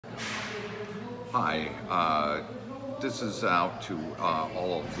Hi, this is out to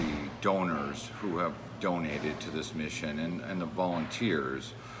all of the donors who have donated to this mission and the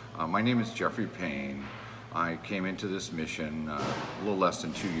volunteers. My name is Jeffrey Payne. I came into this mission a little less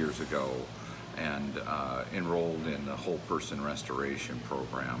than 2 years ago and enrolled in the Whole Person Restoration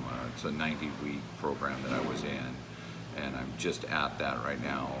Program. It's a 90-week program that I was in, and I'm just at that right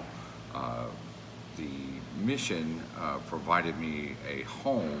now. The mission provided me a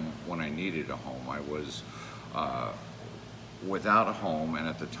home when I needed a home. I was without a home, and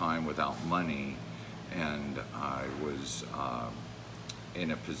at the time without money, and I was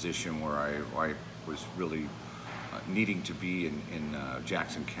in a position where I was really needing to be in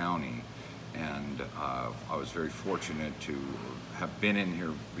Jackson County, and I was very fortunate to have been in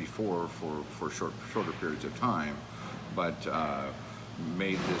here before for shorter periods of time, but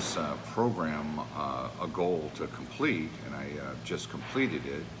made this program a goal to complete, and I just completed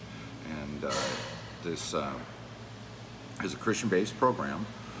it. And this is a Christian-based program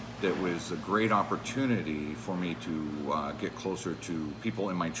that was a great opportunity for me to get closer to people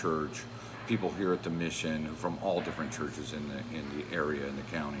in my church, people here at the mission from all different churches in the area, in the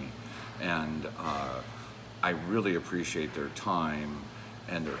county. And I really appreciate their time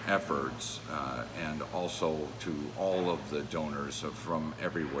and their efforts, and also to all of the donors from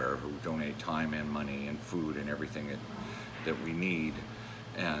everywhere who donate time and money and food and everything that we need.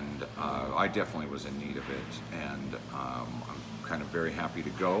 And I definitely was in need of it, and I'm kind of very happy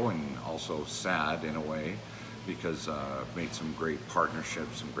to go, and also sad in a way, because I've made some great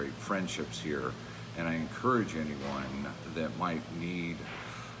partnerships, some great friendships here, and I encourage anyone that might need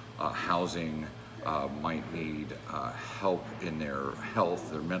housing, might need help in their health,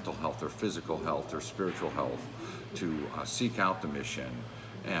 their mental health, their physical health, their spiritual health, to seek out the mission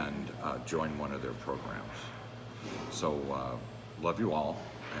and join one of their programs. So love you all,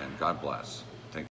 and God bless.